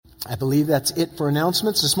I believe that's it for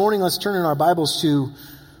announcements. This morning, let's turn in our Bibles to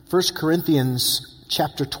 1 Corinthians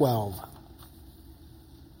chapter 12.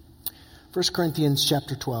 1 Corinthians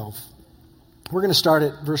chapter 12. We're going to start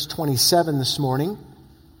at verse 27 this morning.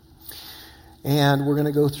 And we're going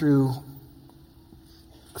to go through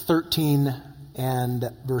 13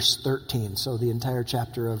 and verse 13. So the entire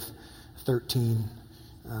chapter of 13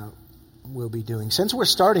 we'll be doing. Since we're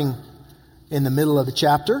starting in the middle of a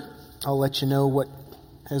chapter, I'll let you know what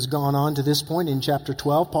has gone on to this point in chapter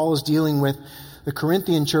 12. Paul is dealing with the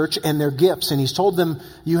Corinthian church and their gifts. And he's told them,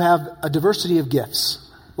 you have a diversity of gifts.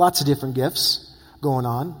 Lots of different gifts going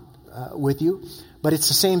on with you. But it's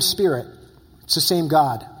the same Spirit. It's the same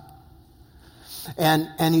God.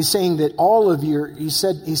 And he's saying that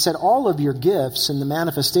he said all of your gifts and the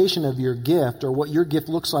manifestation of your gift, or what your gift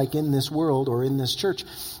looks like in this world or in this church,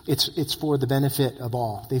 it's for the benefit of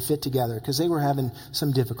all. They fit together because they were having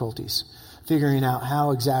some difficulties figuring out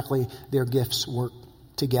how exactly their gifts work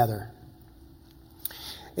together.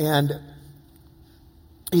 And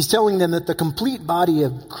he's telling them that the complete body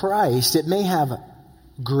of Christ, it may have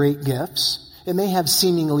great gifts, it may have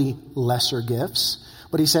seemingly lesser gifts,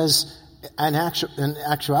 but he says, in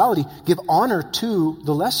actuality, give honor to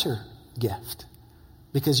the lesser gift,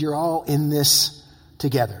 because you're all in this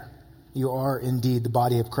together. You are indeed the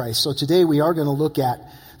body of Christ. So today we are going to look at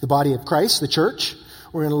the body of Christ, the church.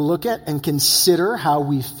 We're going to look at and consider how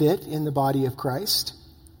we fit in the body of Christ.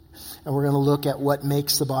 And we're going to look at what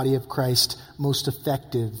makes the body of Christ most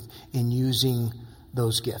effective in using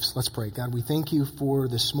those gifts. Let's pray. God, we thank you for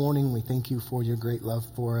this morning. We thank you for your great love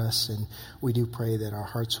for us. And we do pray that our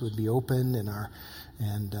hearts would be open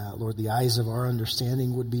and Lord, the eyes of our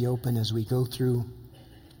understanding would be open as we go through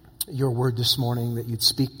your word this morning, that you'd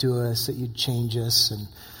speak to us, that you'd change us,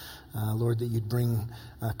 and Lord, that you'd bring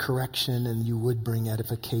correction, and you would bring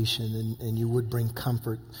edification, and you would bring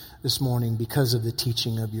comfort this morning because of the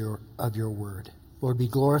teaching of your word. Lord, be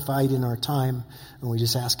glorified in our time, and we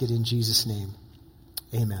just ask it in Jesus' name.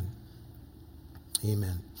 Amen.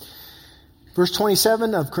 Amen. Verse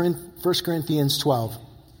 27 of 1 Corinthians 12.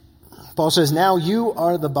 Paul says, now you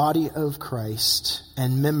are the body of Christ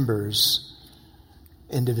and members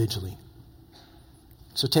individually.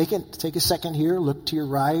 So take a second here, look to your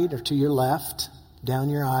right or to your left, down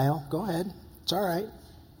your aisle. Go ahead. It's all right.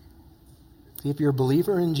 If you're a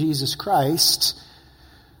believer in Jesus Christ,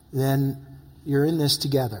 then you're in this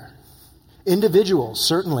together. Individuals,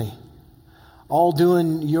 certainly, all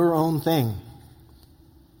doing your own thing.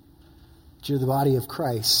 But you're the body of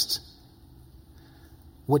Christ.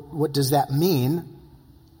 What does that mean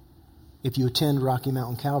if you attend Rocky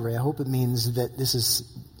Mountain Calvary? I hope it means that this is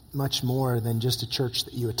much more than just a church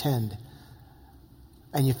that you attend.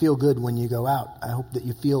 And you feel good when you go out. I hope that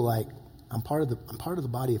you feel like I'm part of the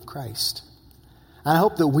body of Christ. And I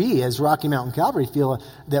hope that we as Rocky Mountain Calvary feel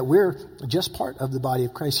that we're just part of the body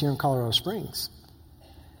of Christ here in Colorado Springs,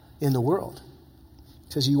 in the world.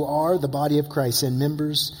 It says you are the body of Christ and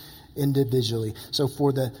members individually. So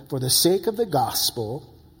for the sake of the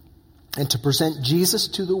gospel and to present Jesus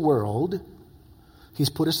to the world, he's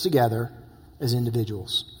put us together as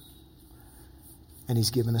individuals. And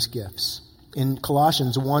he's given us gifts. In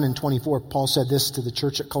Colossians 1 and 24, Paul said this to the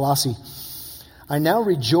church at Colossae. I now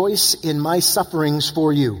rejoice in my sufferings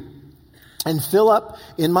for you and fill up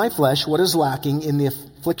in my flesh what is lacking in the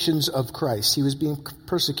afflictions of Christ. He was being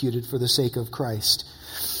persecuted for the sake of Christ.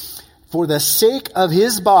 For the sake of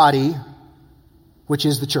his body, which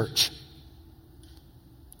is the church.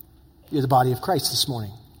 You're the body of Christ this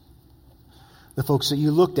morning. The folks that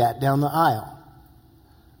you looked at down the aisle.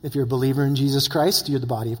 If you're a believer in Jesus Christ, you're the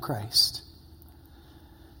body of Christ.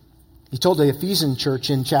 He told the Ephesian church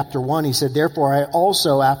in chapter 1, he said, therefore I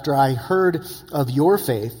also, after I heard of your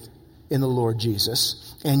faith in the Lord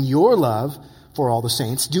Jesus and your love for all the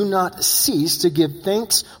saints, do not cease to give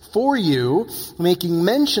thanks for you, making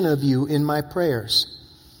mention of you in my prayers,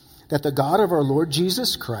 that the God of our Lord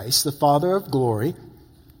Jesus Christ, the Father of glory,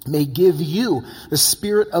 may give you the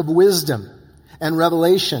spirit of wisdom and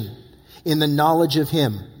revelation in the knowledge of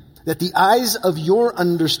him, that the eyes of your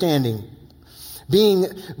understanding being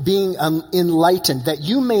enlightened, that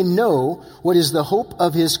you may know what is the hope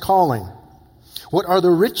of his calling, what are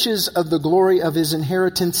the riches of the glory of his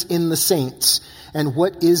inheritance in the saints, and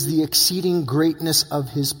what is the exceeding greatness of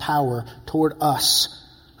his power toward us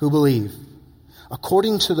who believe,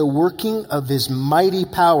 according to the working of his mighty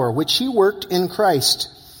power, which he worked in Christ,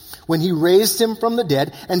 when he raised him from the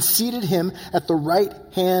dead and seated him at the right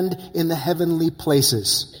hand in the heavenly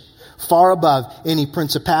places, far above any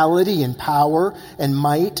principality and power and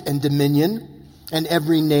might and dominion and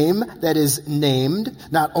every name that is named,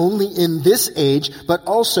 not only in this age, but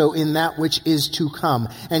also in that which is to come.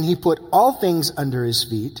 And he put all things under his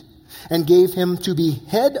feet, and gave him to be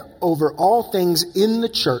head over all things in the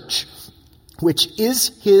church, which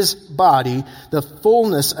is his body, the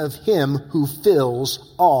fullness of him who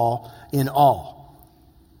fills all in all.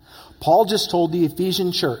 Paul just told the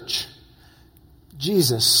Ephesian church,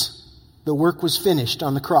 Jesus, the work was finished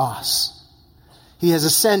on the cross. He has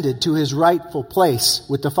ascended to his rightful place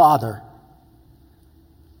with the Father.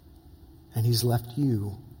 And he's left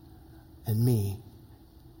you and me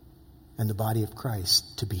and the body of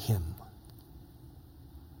Christ to be him.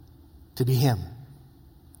 To be him.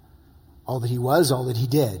 All that he was, all that he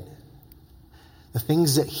did. The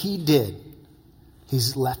things that he did,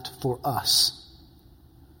 he's left for us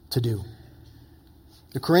to do.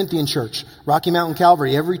 The Corinthian church, Rocky Mountain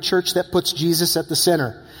Calvary, every church that puts Jesus at the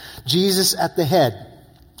center, Jesus at the head,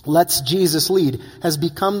 lets Jesus lead, has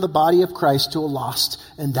become the body of Christ to a lost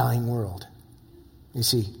and dying world. You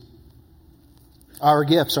see, our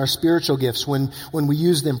gifts, our spiritual gifts, when we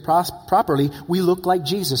use them properly, we look like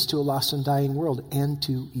Jesus to a lost and dying world and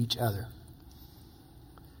to each other.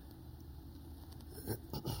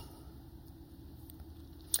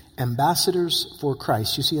 Ambassadors for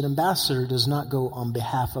Christ. You see, an ambassador does not go on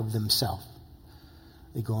behalf of themselves.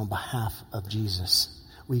 They go on behalf of Jesus.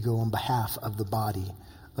 We go on behalf of the body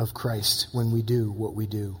of Christ when we do what we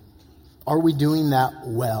do. Are we doing that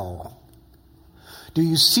well? Do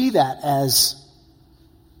you see that as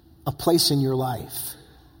a place in your life?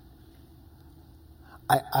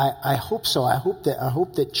 I hope so. I hope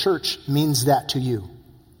that church means that to you.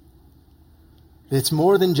 It's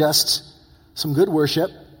more than just some good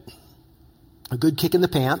worship, a good kick in the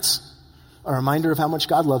pants, a reminder of how much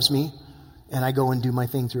God loves me, and I go and do my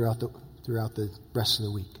thing throughout the rest of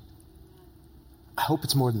the week. I hope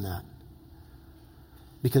it's more than that.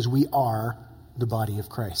 Because we are the body of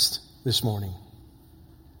Christ this morning.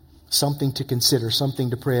 Something to consider,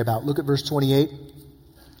 something to pray about. Look at verse 28. It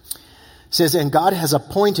says, and God has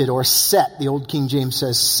appointed, or set, the old King James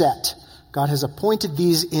says set. God has appointed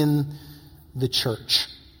these in the church.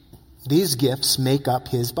 These gifts make up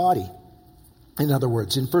his body. In other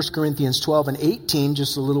words, in 1 Corinthians 12 and 18,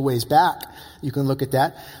 just a little ways back, you can look at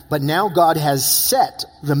that. But now God has set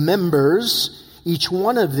the members, each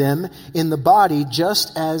one of them, in the body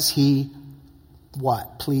just as he,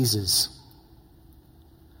 what? Pleases.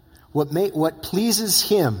 What pleases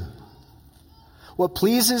him, what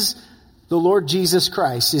pleases the Lord Jesus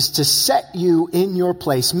Christ is to set you in your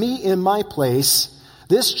place, me in my place,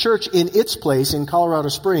 this church in its place in Colorado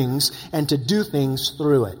Springs, and to do things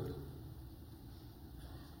through it.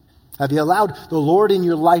 Have you allowed the Lord in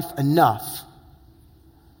your life enough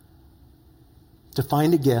to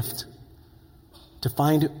find a gift, to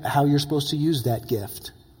find how you're supposed to use that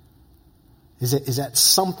gift? Is that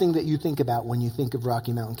something that you think about when you think of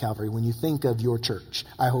Rocky Mountain Calvary, when you think of your church?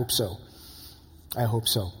 I hope so. I hope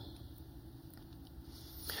so.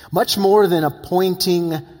 Much more than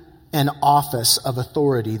appointing an office of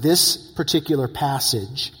authority, this particular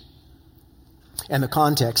passage and the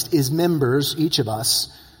context is members, each of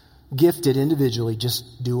us, gifted individually,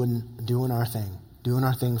 just doing our thing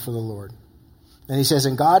for the Lord. And he says,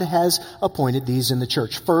 and God has appointed these in the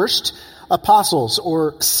church. First, apostles,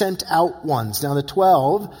 or sent out ones. Now the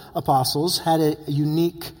 12 apostles had a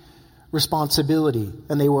unique responsibility,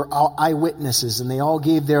 and they were eyewitnesses, and they all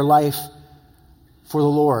gave their life for the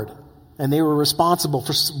Lord. And they were responsible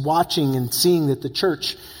for watching and seeing that the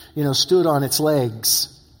church, stood on its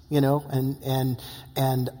legs,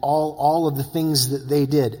 and all of the things that they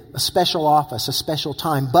did. A special office, a special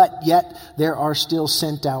time, but yet there are still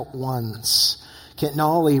sent out ones. Kent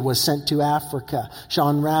Nolly was sent to Africa.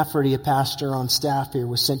 Sean Rafferty, a pastor on staff here,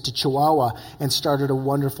 was sent to Chihuahua and started a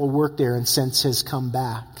wonderful work there and since has come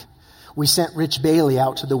back. We sent Rich Bailey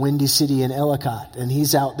out to the Windy City in Ellicott, and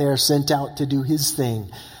he's out there, sent out to do his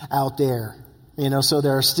thing out there. So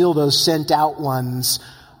there are still those sent out ones,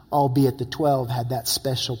 albeit the 12 had that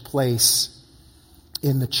special place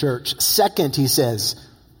in the church. Second, he says,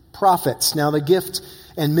 prophets. Now the gift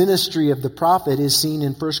and ministry of the prophet is seen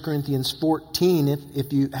in 1 Corinthians 14.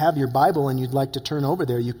 If you have your Bible and you'd like to turn over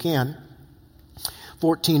there, you can.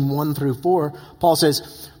 14, 1 through 4. Paul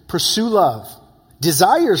says, pursue love,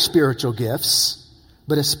 desire spiritual gifts,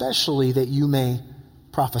 but especially that you may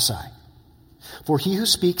prophesy. For he who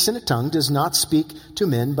speaks in a tongue does not speak to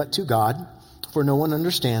men, but to God, for no one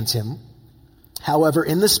understands him. However,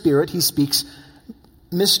 in the Spirit he speaks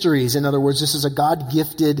mysteries. In other words, this is a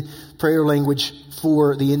God-gifted prayer language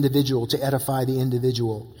for the individual, to edify the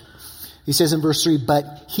individual. He says in verse 3, but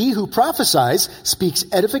he who prophesies speaks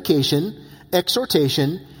edification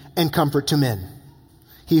exhortation, and comfort to men.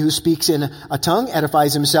 He who speaks in a tongue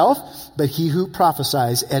edifies himself, but he who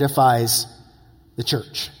prophesies edifies the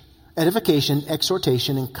church. Edification,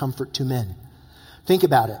 exhortation, and comfort to men. Think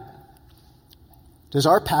about it. Does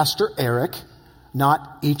our pastor Eric,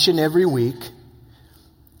 not each and every week,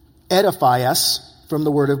 edify us from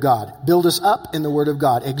the Word of God, build us up in the Word of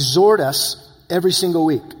God, exhort us every single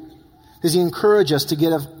week? Does he encourage us to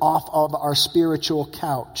get off of our spiritual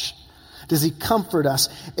couch? Does he comfort us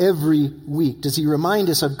every week? Does he remind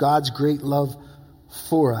us of God's great love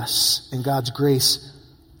for us and God's grace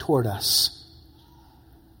toward us?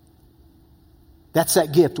 That's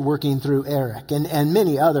that gift working through Eric. And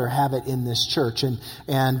many other have it in this church.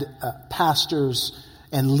 And pastors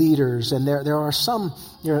and leaders. And there are some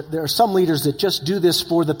leaders that just do this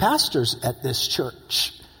for the pastors at this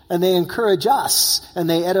church. And they encourage us. And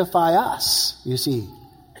they edify us, you see.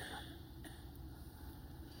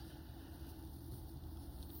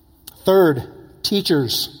 Third,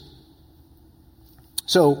 teachers.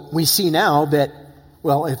 So we see now that,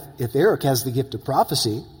 well, if Eric has the gift of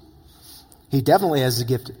prophecy, he definitely has the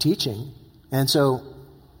gift of teaching. And so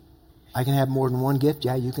I can have more than one gift.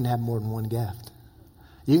 Yeah, you can have more than one gift.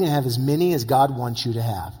 You can have as many as God wants you to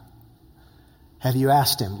have. Have you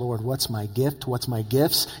asked him, Lord, what's my gift? What's my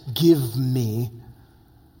gifts? Give me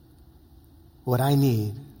what I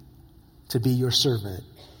need to be your servant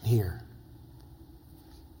here.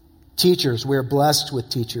 Teachers, we're blessed with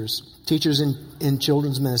teachers. Teachers in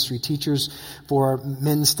children's ministry, teachers for our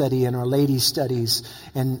men's study and our ladies' studies,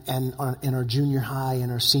 and in our junior high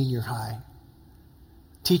and our senior high.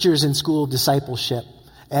 Teachers in school discipleship,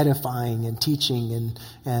 edifying and teaching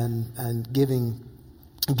and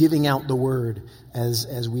giving out the word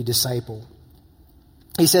as we disciple.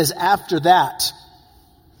 He says after that,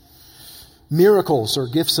 miracles or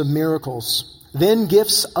gifts of miracles, then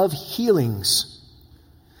gifts of healings,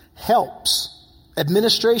 helps,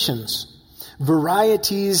 administrations,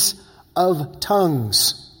 varieties of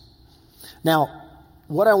tongues. Now,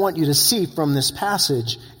 what I want you to see from this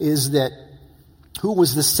passage is that who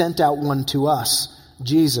was the sent out one to us?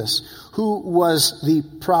 Jesus. Who was the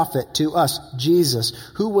prophet to us? Jesus.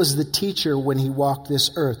 Who was the teacher when he walked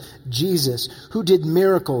this earth? Jesus. Who did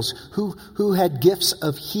miracles? Who had gifts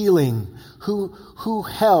of healing? Who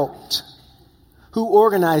helped? Who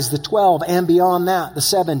organized the 12 and beyond that, the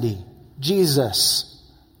 70? Jesus.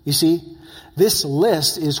 You see, this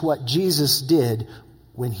list is what Jesus did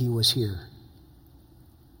when he was here.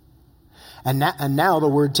 And now the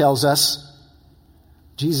word tells us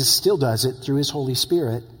Jesus still does it through his Holy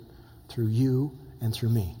Spirit, through you and through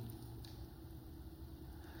me.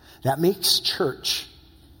 That makes church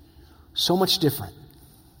so much different.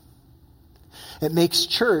 It makes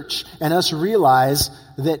church and us realize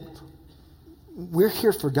that we're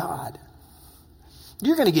here for God.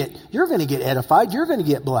 You're going to get edified. You're going to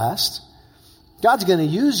get blessed. God's going to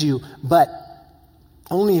use you, but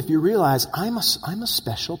only if you realize I'm a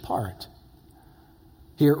special part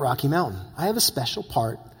here at Rocky Mountain. I have a special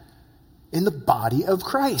part in the body of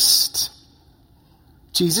Christ.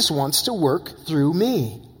 Jesus wants to work through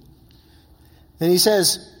me. And he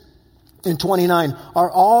says in 29, are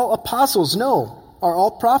all apostles? No. Are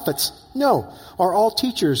all prophets? No. Are all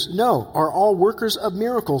teachers? No. Are all workers of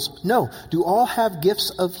miracles? No. Do all have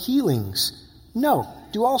gifts of healings? No.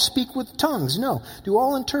 Do all speak with tongues? No. Do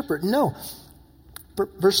all interpret? No.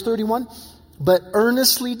 Verse 31, but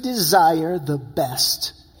earnestly desire the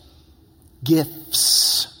best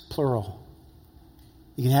gifts, plural.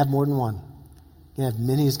 You can have more than one. You can have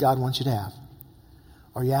many as God wants you to have.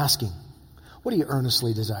 Are you asking, what do you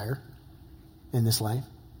earnestly desire in this life?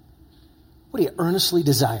 What do you earnestly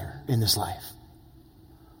desire in this life?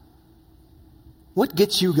 What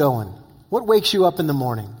gets you going? What wakes you up in the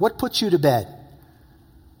morning? What puts you to bed?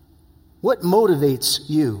 What motivates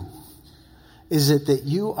you? Is it that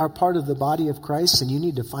you are part of the body of Christ and you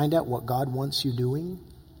need to find out what God wants you doing?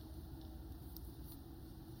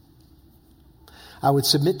 I would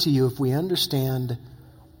submit to you, if we understand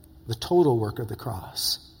the total work of the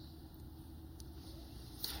cross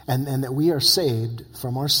and that we are saved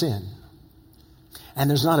from our sin, and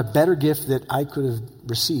there's not a better gift that I could have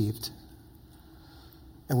received,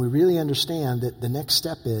 and we really understand that the next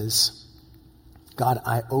step is, God,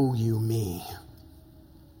 I owe you me.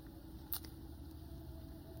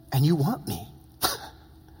 And you want me.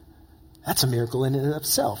 That's a miracle in and of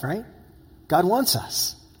itself, right? God wants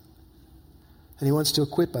us. And he wants to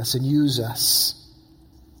equip us and use us.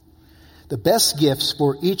 The best gifts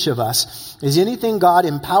for each of us is anything God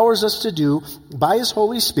empowers us to do by his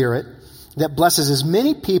Holy Spirit that blesses as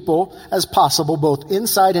many people as possible, both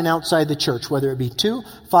inside and outside the church, whether it be 2,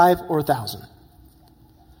 5, or 1,000.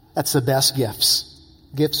 That's the best gifts.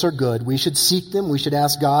 Gifts are good. We should seek them. We should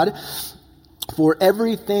ask God for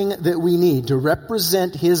everything that we need to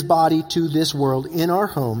represent His body to this world, in our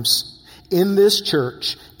homes, in this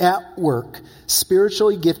church, at work,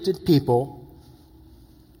 spiritually gifted people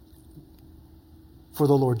for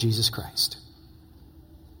the Lord Jesus Christ.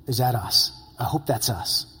 Is that us? I hope that's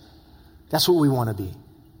us. That's what we want to be.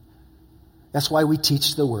 That's why we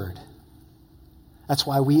teach the Word. That's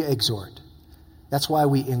why we exhort. That's why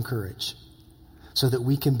we encourage. So that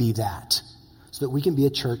we can be that. So that we can be a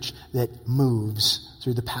church that moves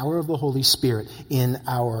through the power of the Holy Spirit in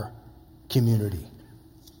our community.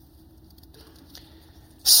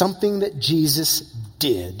 Something that Jesus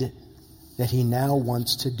did that He now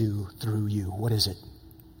wants to do through you. What is it?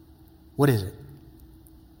 What is it?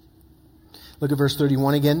 Look at verse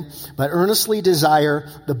 31 again. But earnestly desire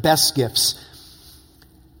the best gifts,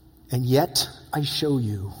 and yet I show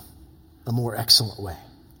you a more excellent way.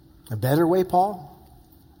 A better way, Paul?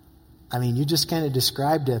 I mean, you just kind of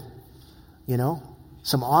described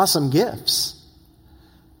some awesome gifts.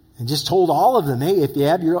 And just told all of them, hey, if you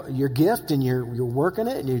have your gift and you're working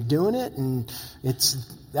it and you're doing it, and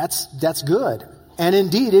that's good. And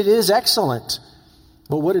indeed, it is excellent.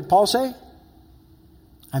 But what did Paul say?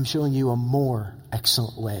 I'm showing you a more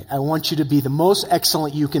excellent way. I want you to be the most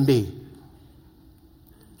excellent you can be.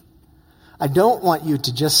 I don't want you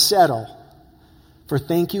to just settle for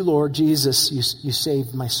thank you, Lord Jesus, you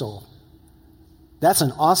saved my soul. That's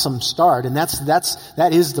an awesome start, and that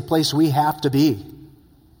is the place we have to be.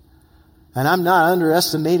 And I'm not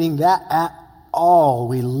underestimating that at all.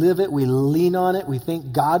 We live it, we lean on it, we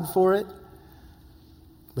thank God for it.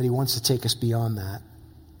 But He wants to take us beyond that.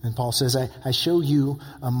 And Paul says, I show you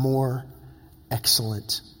a more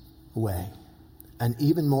excellent way. An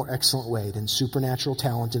even more excellent way than supernatural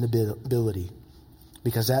talent and ability.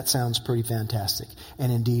 Because that sounds pretty fantastic.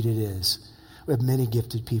 And indeed it is. We have many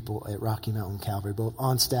gifted people at Rocky Mountain Calvary, both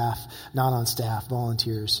on staff, not on staff,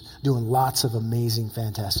 volunteers, doing lots of amazing,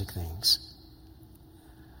 fantastic things.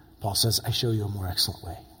 Paul says, I show you a more excellent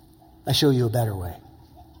way. I show you a better way.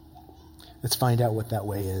 Let's find out what that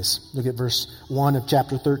way is. Look at verse 1 of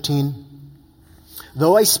chapter 13.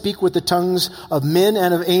 Though I speak with the tongues of men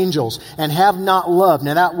and of angels and have not love.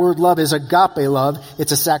 Now that word love is agape love.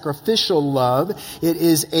 It's a sacrificial love. It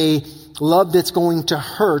is a love that's going to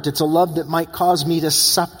hurt. It's a love that might cause me to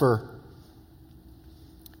suffer.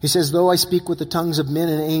 He says, though I speak with the tongues of men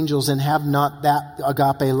and angels and have not that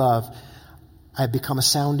agape love, I have become a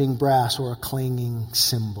sounding brass or a clanging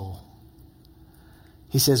cymbal.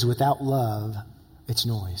 He says, without love, it's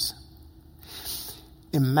noise.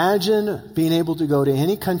 Imagine being able to go to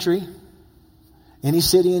any country, any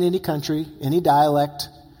city in any country, any dialect,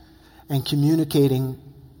 and communicating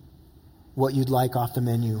what you'd like off the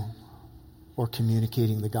menu, or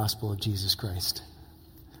communicating the gospel of Jesus Christ.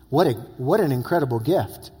 What an incredible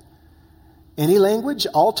gift. Any language,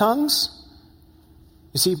 all tongues.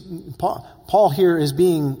 You see, Paul here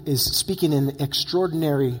is speaking in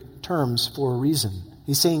extraordinary terms for a reason.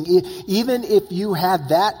 He's saying, even if you had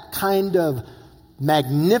that kind of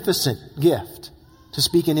magnificent gift to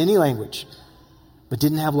speak in any language, but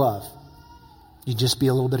didn't have love, you'd just be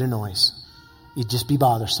a little bit of noise. You'd just be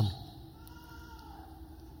bothersome.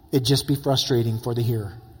 It'd just be frustrating for the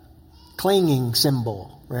hearer. Clanging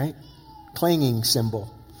cymbal, right? Clanging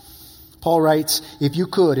cymbal. Paul writes, if you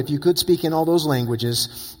could speak in all those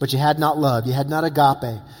languages, but you had not love, you had not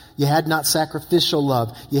agape, you had not sacrificial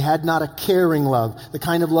love, you had not a caring love, the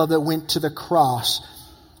kind of love that went to the cross,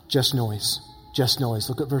 just noise. Just noise.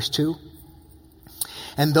 Look at verse 2.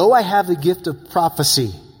 And though I have the gift of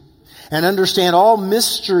prophecy and understand all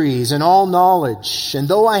mysteries and all knowledge, and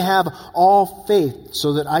though I have all faith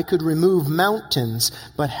so that I could remove mountains,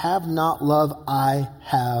 but have not love, I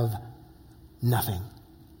have nothing.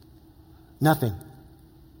 Nothing.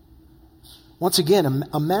 Once again,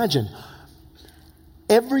 imagine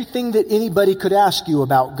everything that anybody could ask you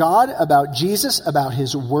about God, about Jesus, about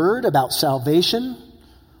His Word, about salvation,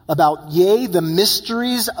 about, the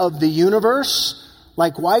mysteries of the universe.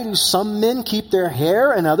 Like, why do some men keep their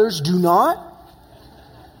hair and others do not?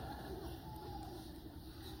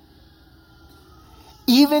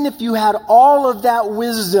 Even if you had all of that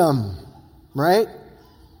wisdom, right?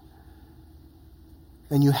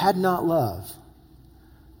 And you had not love,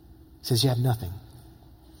 it says you have nothing.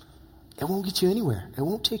 It won't get you anywhere. It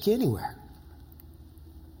won't take you anywhere.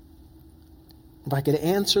 If I could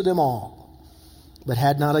answer them all, but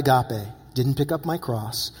had not agape, didn't pick up my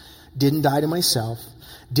cross, didn't die to myself,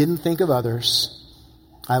 didn't think of others,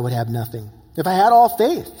 I would have nothing. If I had all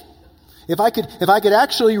faith, if I could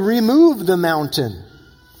actually remove the mountain,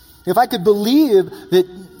 if I could believe that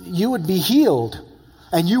you would be healed,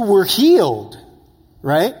 and you were healed,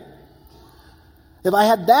 right? If I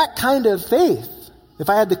had that kind of faith, if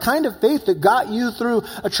I had the kind of faith that got you through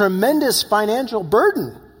a tremendous financial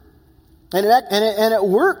burden, and it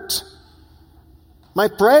worked. My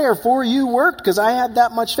prayer for you worked because I had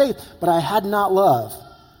that much faith, but I had not love.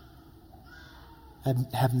 I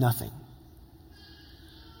have nothing.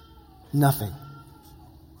 Nothing.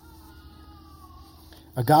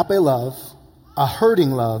 Agape love, a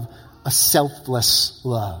hurting love, a selfless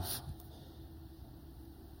love.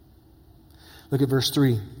 Look at verse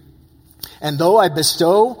 3. And though I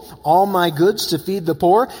bestow all my goods to feed the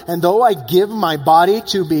poor, and though I give my body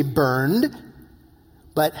to be burned,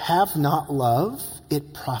 but have not love,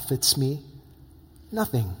 it profits me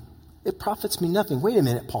nothing. It profits me nothing. Wait a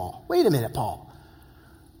minute, Paul.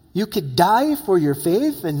 You could die for your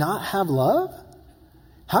faith and not have love?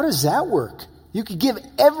 How does that work? You could give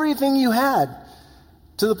everything you had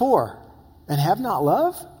to the poor and have not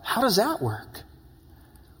love? How does that work?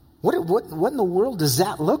 What in the world does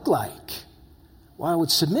that look like? Well, I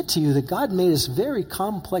would submit to you that God made us very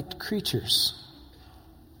complex creatures.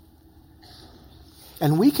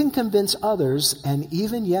 And we can convince others, and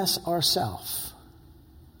even, yes, ourselves,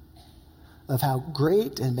 of how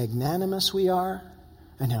great and magnanimous we are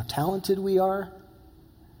and how talented we are.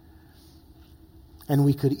 And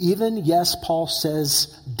we could even, yes, Paul says,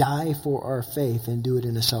 die for our faith and do it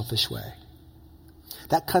in a selfish way.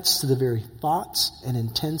 That cuts to the very thoughts and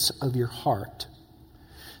intents of your heart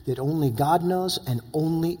that only God knows, and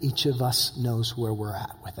only each of us knows where we're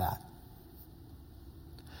at with that.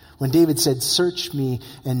 When David said, search me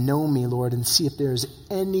and know me, Lord, and see if there's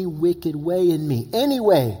any wicked way in me. Any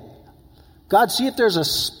way. God, see if there's a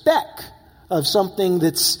speck of something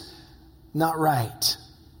that's not right.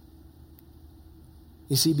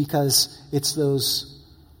 You see, because it's those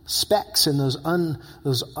specks and those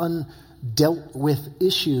undealt with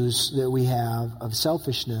issues that we have of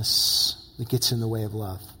selfishness that gets in the way of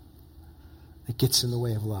love. It gets in the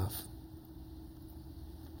way of love.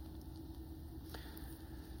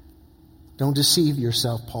 Don't deceive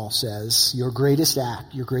yourself, Paul says. Your greatest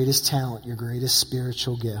act, your greatest talent, your greatest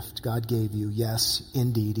spiritual gift God gave you. Yes,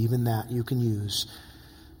 indeed, even that you can use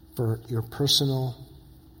for your personal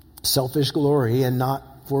selfish glory and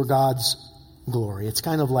not for God's glory. It's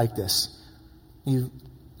kind of like this.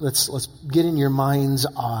 Let's get in your mind's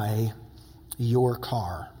eye your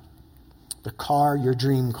car. The car, your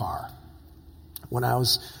dream car. When I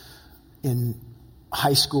was in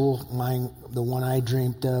high school, the one I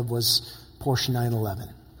dreamed of was Porsche 911.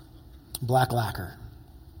 Black lacquer.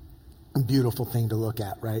 Beautiful thing to look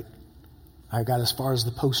at, right? I got as far as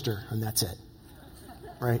the poster, and that's it.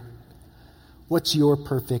 Right? What's your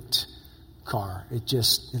perfect car? It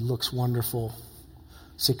looks wonderful.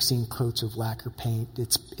 16 coats of lacquer paint.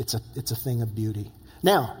 It's a thing of beauty.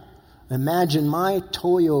 Now, imagine my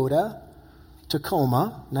Toyota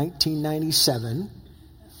Tacoma, 1997,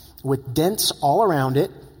 with dents all around it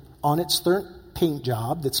on its third paint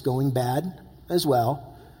job that's going bad as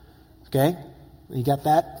well. Okay? You got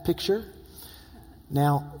that picture?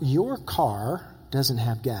 Now, your car doesn't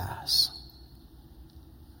have gas,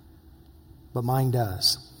 but mine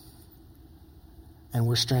does. And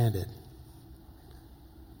we're stranded.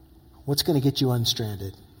 What's going to get you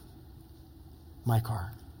unstranded? My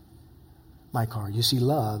car. My car. You see,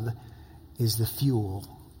 love is the fuel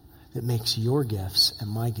that makes your gifts and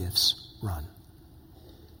my gifts run.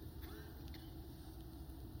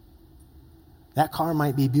 That car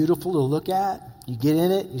might be beautiful to look at. You get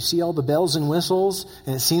in it, you see all the bells and whistles,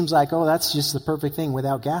 and it seems like, oh, that's just the perfect thing.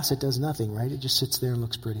 Without gas, it does nothing, right? It just sits there and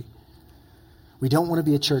looks pretty. We don't want to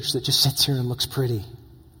be a church that just sits here and looks pretty.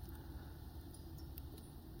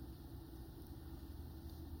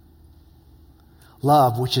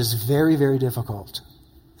 Love, which is very, very difficult.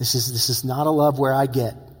 This is not a love where I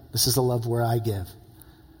get. This is a love where I give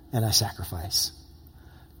and I sacrifice.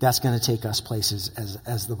 That's going to take us places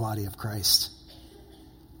as the body of Christ.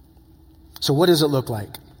 So what does it look like?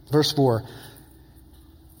 Verse 4.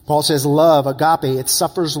 Paul says, love, agape, it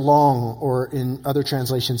suffers long, or in other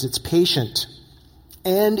translations, it's patient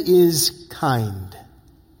and is kind.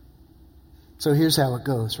 So here's how it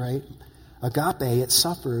goes, right? Agape, it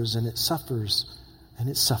suffers and it suffers and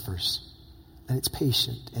it suffers. And it's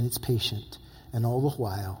patient and it's patient. And all the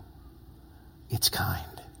while, it's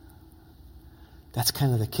kind. That's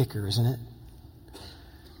kind of the kicker, isn't it?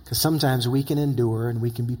 Because sometimes we can endure and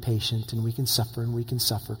we can be patient and we can suffer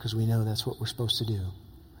because we know that's what we're supposed to do.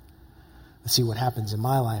 See, what happens in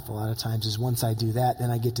my life a lot of times is once I do that, then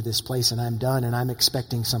I get to this place and I'm done and I'm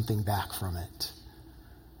expecting something back from it.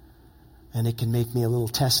 And it can make me a little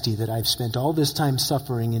testy that I've spent all this time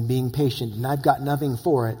suffering and being patient and I've got nothing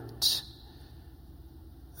for it.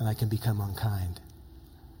 And I can become unkind.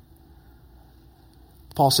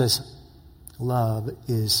 Paul says, love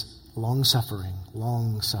is long-suffering,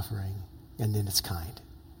 and then it's kind.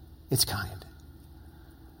 It's kind.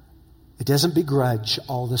 It doesn't begrudge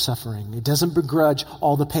all the suffering. It doesn't begrudge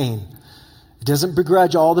all the pain. It doesn't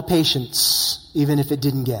begrudge all the patience, even if it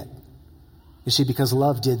didn't get. You see, because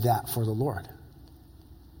love did that for the Lord.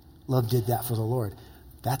 Love did that for the Lord.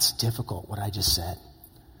 That's difficult, what I just said.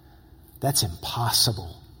 That's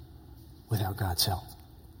impossible without God's help.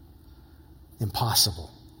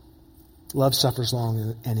 Impossible. Love suffers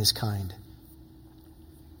long and is kind.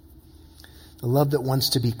 The love that wants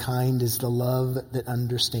to be kind is the love that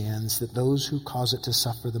understands that those who cause it to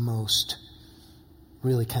suffer the most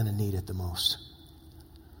really kind of need it the most.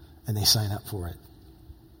 And they sign up for it.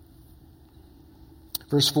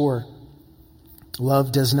 Verse 4,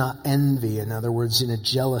 love does not envy. In other words, in a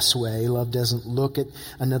jealous way. Love doesn't look at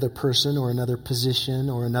another person or another position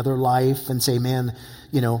or another life and say, man,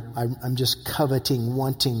 I'm just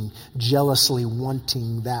coveting, jealously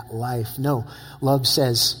wanting that life. No, love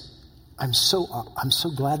says, I'm so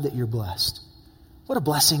glad that you're blessed. What a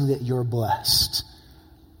blessing that you're blessed.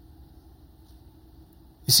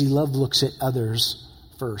 You see, love looks at others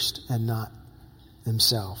first and not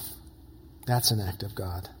himself. That's an act of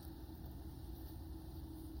God.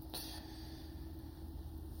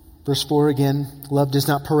 Verse 4 again, love does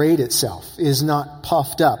not parade itself, is not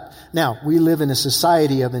puffed up. Now, we live in a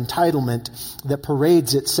society of entitlement that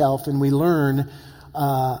parades itself, and we learn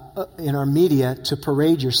in our media to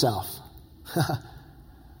parade yourself.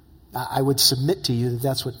 I would submit to you that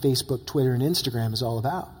that's what Facebook, Twitter, and Instagram is all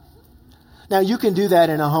about. Now, you can do that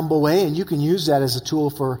in a humble way, and you can use that as a tool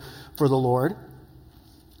for the Lord.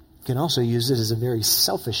 You can also use it as a very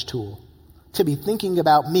selfish tool to be thinking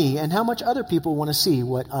about me and how much other people want to see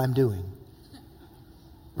what I'm doing.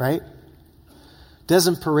 Right? It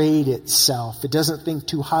doesn't parade itself. It doesn't think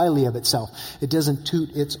too highly of itself. It doesn't toot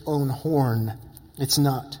its own horn. It's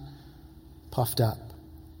not puffed up.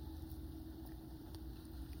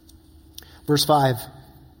 Verse 5.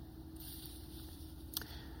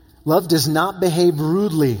 Love does not behave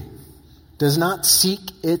rudely, does not seek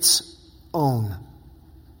its own.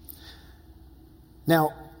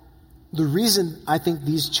 Now, the reason I think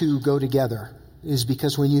these two go together is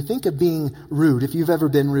because when you think of being rude, if you've ever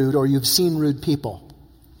been rude or you've seen rude people,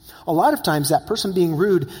 a lot of times that person being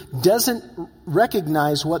rude doesn't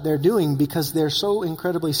recognize what they're doing because they're so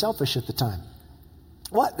incredibly selfish at the time.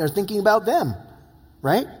 What? They're thinking about them,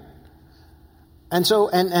 right? And so,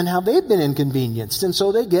 and how they've been inconvenienced, and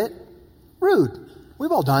so they get rude.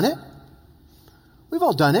 We've all done it. We've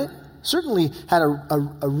all done it. Certainly had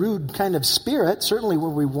a rude kind of spirit, certainly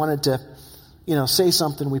when we wanted to, say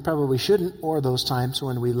something we probably shouldn't, or those times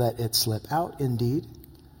when we let it slip out, indeed,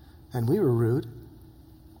 and we were rude.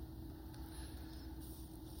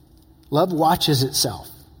 Love watches itself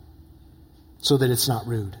so that it's not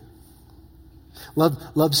rude.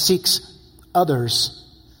 Love seeks others'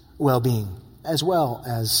 well-being as well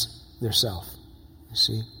as their self. You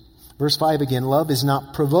see? Verse 5 again, love is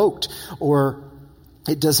not provoked, or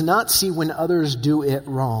it does not see when others do it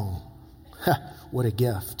wrong. What a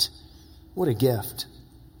gift. What a gift.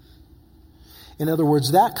 In other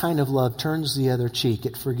words, that kind of love turns the other cheek.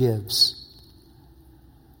 It forgives.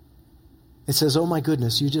 It says, oh my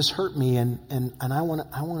goodness, you just hurt me and I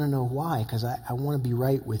want to know why, because I want to be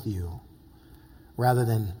right with you. Rather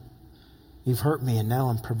than, you've hurt me and now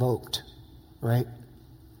I'm provoked. Right?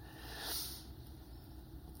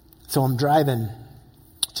 So I'm driving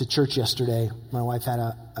to church yesterday. My wife had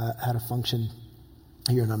a function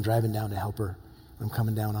here, and I'm driving down to help her. I'm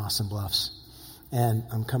coming down Austin Bluffs, and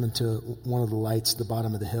I'm coming to one of the lights at the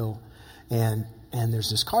bottom of the hill, and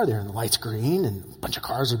there's this car there, and the light's green, and a bunch of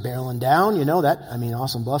cars are barreling down.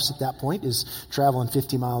 Austin Bluffs at that point is traveling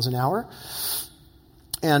 50 miles an hour,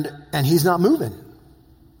 and he's not moving.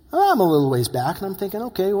 I'm a little ways back, and I'm thinking,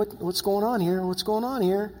 okay, what's going on here? What's going on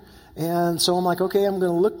here? And so I'm like, okay, I'm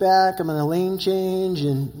going to look back. I'm going to lane change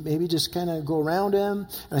and maybe just kind of go around him.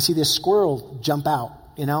 And I see this squirrel jump out.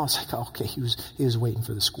 It's like, okay, he was waiting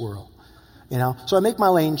for the squirrel. So I make my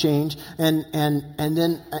lane change, and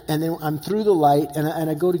then I'm through the light, and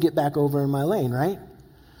I go to get back over in my lane, right?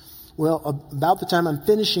 Well, about the time I'm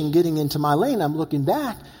finishing getting into my lane, I'm looking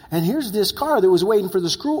back, and here's this car that was waiting for the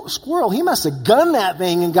squirrel. He must have gunned that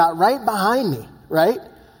thing and got right behind me, right?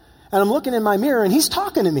 And I'm looking in my mirror, and he's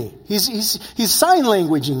talking to me. He's sign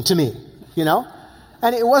languaging to me. you know?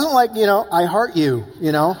 And it wasn't like, I heart you,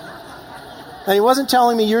 And he wasn't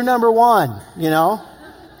telling me you're number one,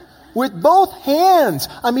 With both hands.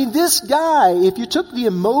 I mean, this guy, if you took the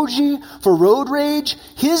emoji for road rage,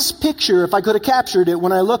 his picture, if I could have captured it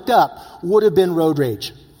when I looked up, would have been road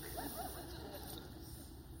rage.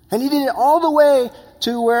 And he did it all the way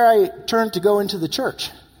to where I turned to go into the church.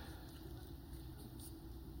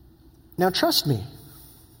 Now, trust me,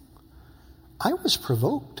 I was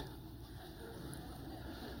provoked.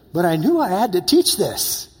 But I knew I had to teach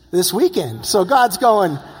this weekend. So God's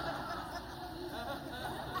going,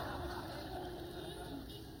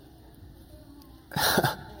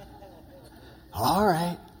 all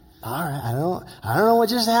right. I don't know what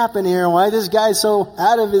just happened here and why this guy's so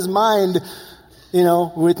out of his mind,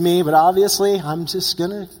 with me. But obviously, I'm just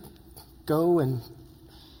going to go and,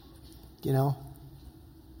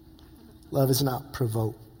 love is not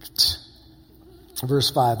provoked.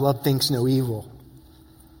 Verse 5, love thinks no evil.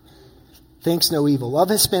 Thinks no evil. Love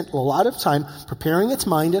has spent a lot of time preparing its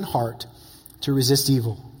mind and heart to resist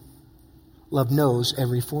evil. Love knows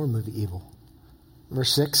every form of evil.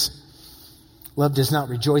 Verse 6, love does not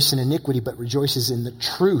rejoice in iniquity, but rejoices in the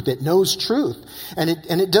truth. It knows truth. And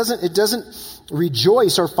it doesn't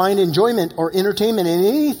rejoice or find enjoyment or entertainment in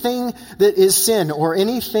anything that is sin or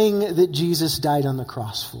anything that Jesus died on the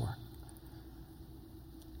cross for.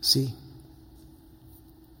 See?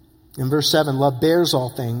 In verse 7, love bears all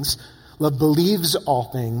things. Love believes all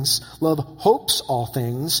things. Love hopes all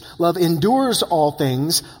things. Love endures all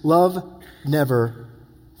things. Love never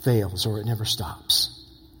fails, or it never stops.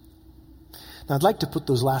 Now, I'd like to put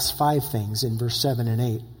those last 5 things in verse 7 and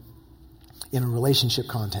 8 in a relationship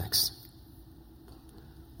context.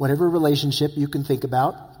 Whatever relationship you can think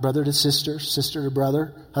about, brother to sister, sister to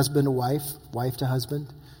brother, husband to wife, wife to husband,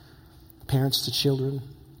 parents to children,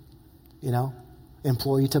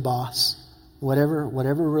 employee to boss. Whatever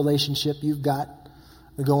relationship you've got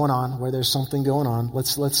going on, where there's something going on,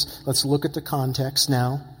 let's look at the context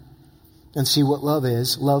now and see what love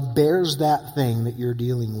is. Love bears that thing that you're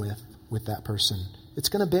dealing with that person. It's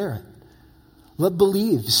going to bear it. Love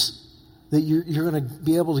believes that you're going to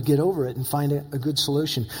be able to get over it and find a good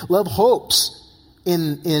solution. Love hopes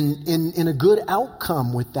in a good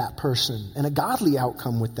outcome with that person, and a godly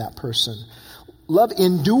outcome with that person. Love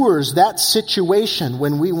endures that situation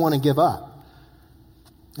when we want to give up.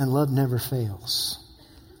 And love never fails.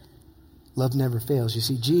 Love never fails. You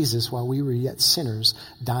see, Jesus, while we were yet sinners,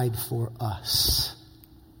 died for us.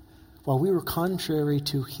 While we were contrary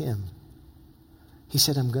to him, he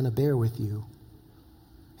said, I'm going to bear with you.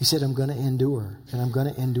 He said, I'm going to endure, and I'm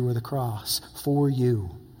going to endure the cross for you.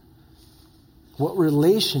 What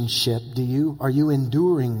relationship are you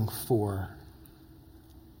enduring for?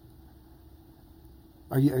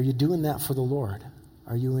 Are you doing that for the Lord?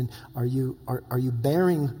 Are you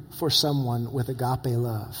bearing for someone with agape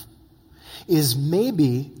love? Is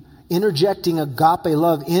maybe interjecting agape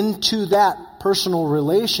love into that personal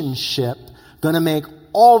relationship going to make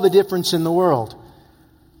all the difference in the world?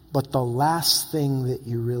 But the last thing that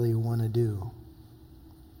you really want to do,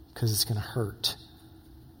 because it's going to hurt.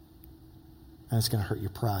 And it's going to hurt your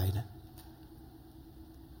pride.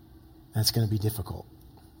 And it's going to be difficult.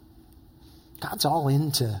 God's all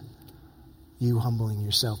into you humbling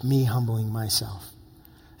yourself, me humbling myself,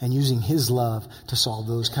 and using his love to solve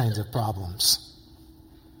those kinds of problems.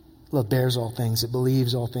 Love bears all things. It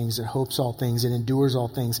believes all things. It hopes all things. It endures all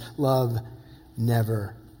things. Love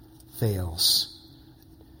never fails.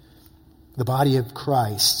 The body of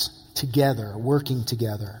Christ, together, working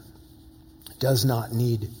together, does not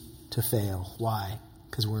need to fail. Why?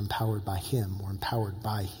 Because we're empowered by him. We're empowered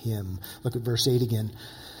by him. Look at verse 8 again.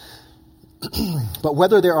 But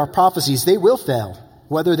whether there are prophecies, they will fail.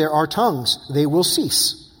 Whether there are tongues, they will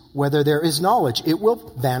cease. Whether there is knowledge, it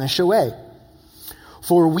will vanish away.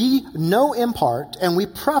 For we know in part, and we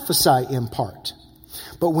prophesy in part.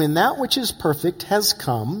 But when that which is perfect has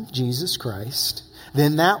come, Jesus Christ,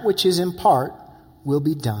 then that which is in part will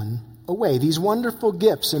be done away. These wonderful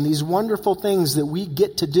gifts and these wonderful things that we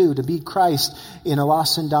get to do to be Christ in a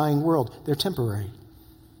lost and dying world, they're temporary.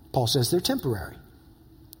 Paul says they're temporary.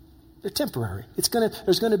 They're temporary.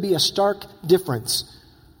 There's going to be a stark difference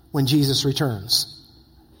when Jesus returns.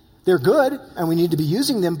 They're good, and we need to be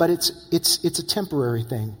using them, but it's a temporary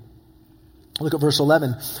thing. Look at verse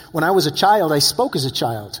 11. When I was a child, I spoke as a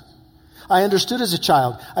child. I understood as a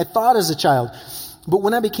child. I thought as a child. But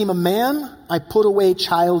when I became a man, I put away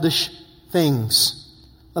childish things.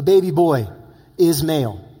 A baby boy is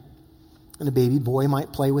male, and a baby boy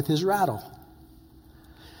might play with his rattle.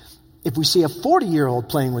 If we see a 40-year-old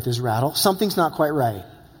playing with his rattle, something's not quite right.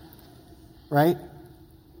 Right?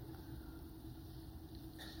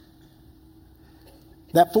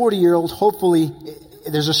 That 40-year-old, hopefully,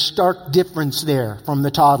 there's a stark difference there from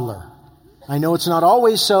the toddler. I know it's not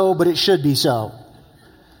always so, but it should be so.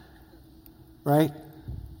 Right?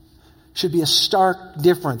 Should be a stark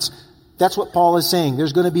difference. That's what Paul is saying.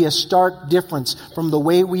 There's going to be a stark difference from the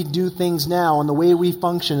way we do things now and the way we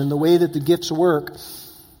function and the way that the gifts work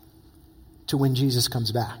to when Jesus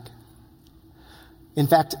comes back. In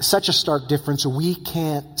fact, such a stark difference, we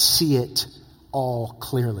can't see it all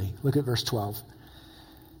clearly. Look at verse 12.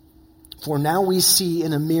 For now we see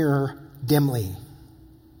in a mirror dimly,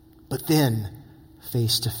 but then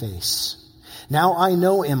face to face. Now I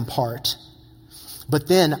know in part, but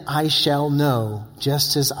then I shall know,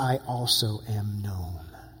 just as I also am known.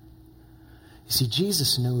 You see,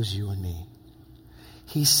 Jesus knows you and me.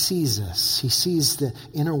 He sees us. He sees the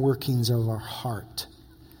inner workings of our heart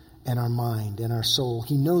and our mind and our soul.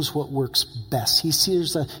 He knows what works best. He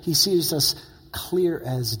sees us clear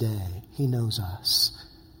as day. He knows us.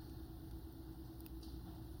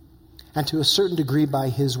 And to a certain degree, by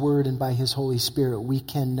His Word and by His Holy Spirit, we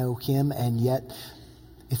can know Him, and yet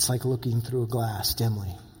it's like looking through a glass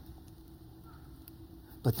dimly.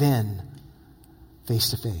 But then, face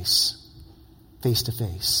to face. Face to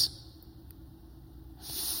face.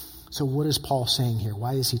 So what is Paul saying here?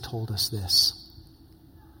 Why has he told us this?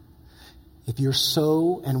 If you're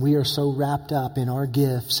so, and we are so wrapped up in our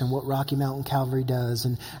gifts and what Rocky Mountain Calvary does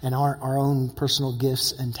and our own personal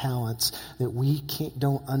gifts and talents, that we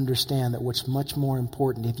don't understand that what's much more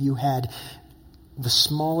important, if you had the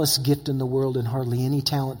smallest gift in the world and hardly any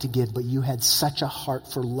talent to give, but you had such a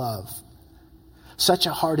heart for love, such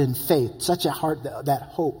a heart in faith, such a heart that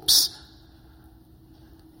hopes,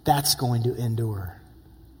 that's going to endure.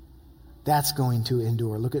 That's going to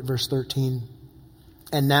endure. Look at verse 13.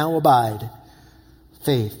 And now abide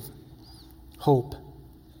faith, hope,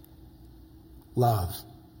 love.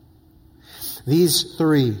 These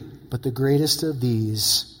three, but the greatest of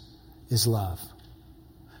these is love.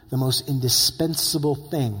 The most indispensable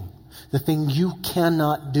thing, the thing you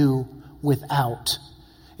cannot do without.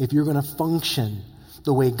 If you're going to function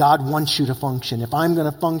the way God wants you to function, if I'm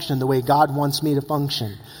going to function the way God wants me to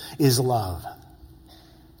function, is love.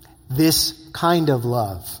 This kind of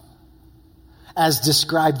love, as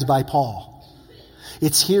described by Paul.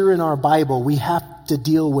 It's here in our Bible. We have to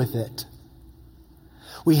deal with it.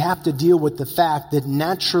 We have to deal with the fact that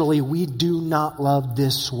naturally we do not love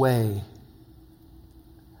this way.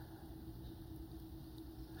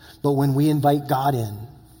 But when we invite God in,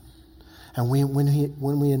 and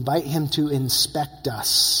when we invite Him to inspect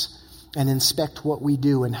us and inspect what we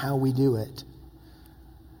do and how we do it,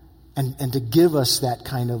 and to give us that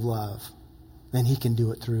kind of love, then He can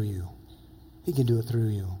do it through you. He can do it through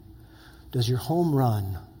you. Does your home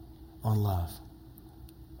run on love?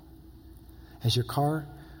 As your car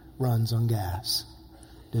runs on gas,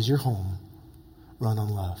 does your home run on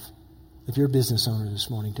love? If you're a business owner this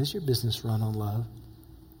morning, does your business run on love?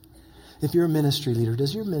 If you're a ministry leader,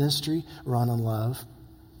 does your ministry run on love?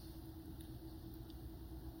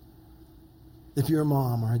 If you're a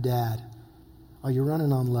mom or a dad, are you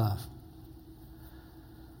running on love?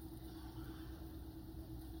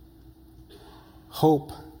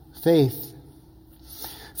 Hope, faith.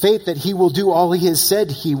 Faith that He will do all He has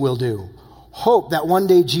said He will do. Hope that one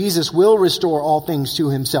day Jesus will restore all things to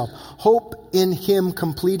Himself. Hope in Him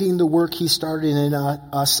completing the work He started in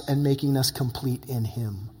us and making us complete in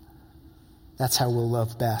Him. That's how we'll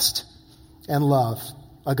love best. And love,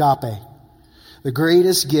 agape, the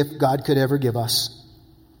greatest gift God could ever give us.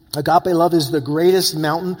 Agape love is the greatest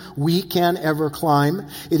mountain we can ever climb.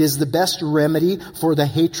 It is the best remedy for the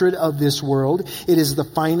hatred of this world. It is the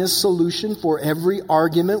finest solution for every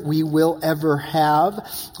argument we will ever have.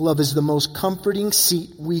 Love is the most comforting seat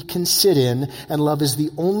we can sit in, and love is the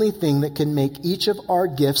only thing that can make each of our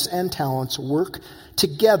gifts and talents work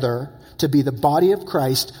together to be the body of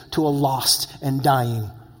Christ to a lost and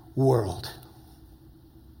dying world.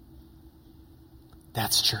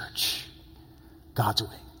 That's church. God's way.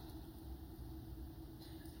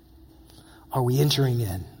 Are we entering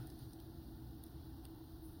in?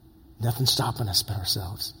 Nothing stopping us but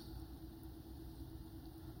ourselves.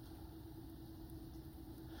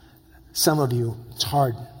 Some of you, it's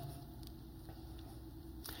hard.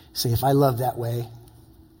 Say, if I love that way,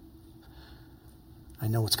 I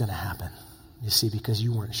know what's going to happen. You see, because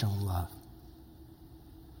you weren't shown love.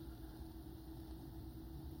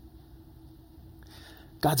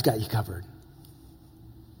 God's got you covered.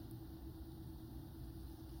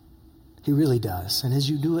 He really does. And as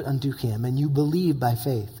you do it unto Him and you believe by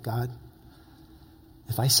faith, God,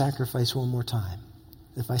 if I sacrifice one more time,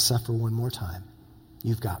 if I suffer one more time,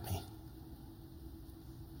 you've got me.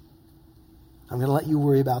 I'm going to let you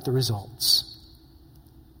worry about the results.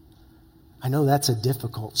 I know that's a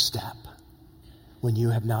difficult step when you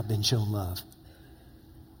have not been shown love.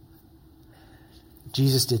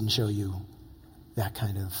 Jesus didn't show you that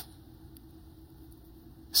kind of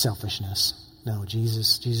selfishness. No,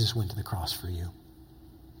 Jesus went to the cross for you.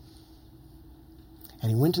 And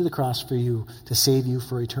he went to the cross for you to save you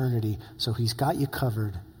for eternity. So he's got you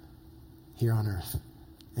covered here on earth.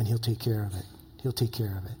 And he'll take care of it. He'll take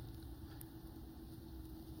care of it.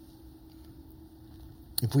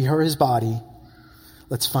 If we are his body,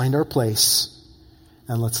 let's find our place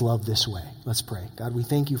and let's love this way. Let's pray. God, we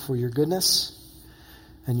thank you for your goodness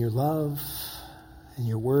and your love and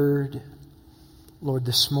your word. Lord,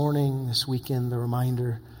 this morning, this weekend, the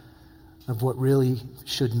reminder of what really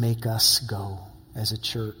should make us go as a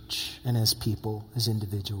church and as people, as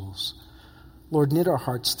individuals. Lord, knit our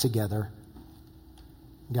hearts together.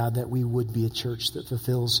 God, that we would be a church that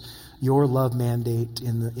fulfills your love mandate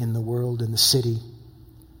in the world, in the city.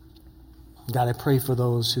 God, I pray for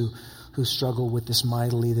those who struggle with this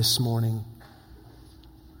mightily this morning.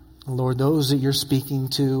 Lord, those that you're speaking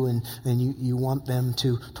to and you want them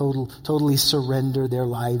to totally surrender their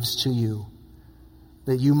lives to you,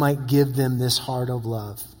 that you might give them this heart of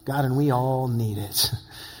love. God, and we all need it.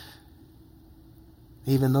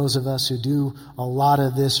 Even those of us who do a lot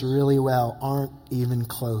of this really well aren't even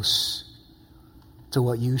close to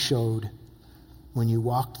what you showed when you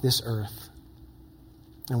walked this earth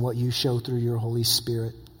and what you show through your Holy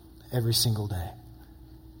Spirit every single day.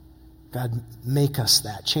 God, make us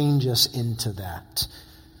that. Change us into that.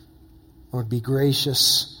 Lord, be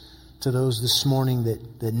gracious to those this morning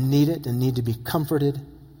that need it and need to be comforted,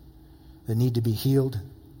 that need to be healed,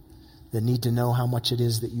 that need to know how much it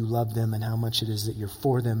is that you love them and how much it is that you're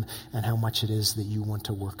for them and how much it is that you want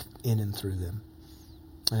to work in and through them.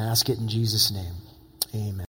 And I ask it in Jesus' name. Amen.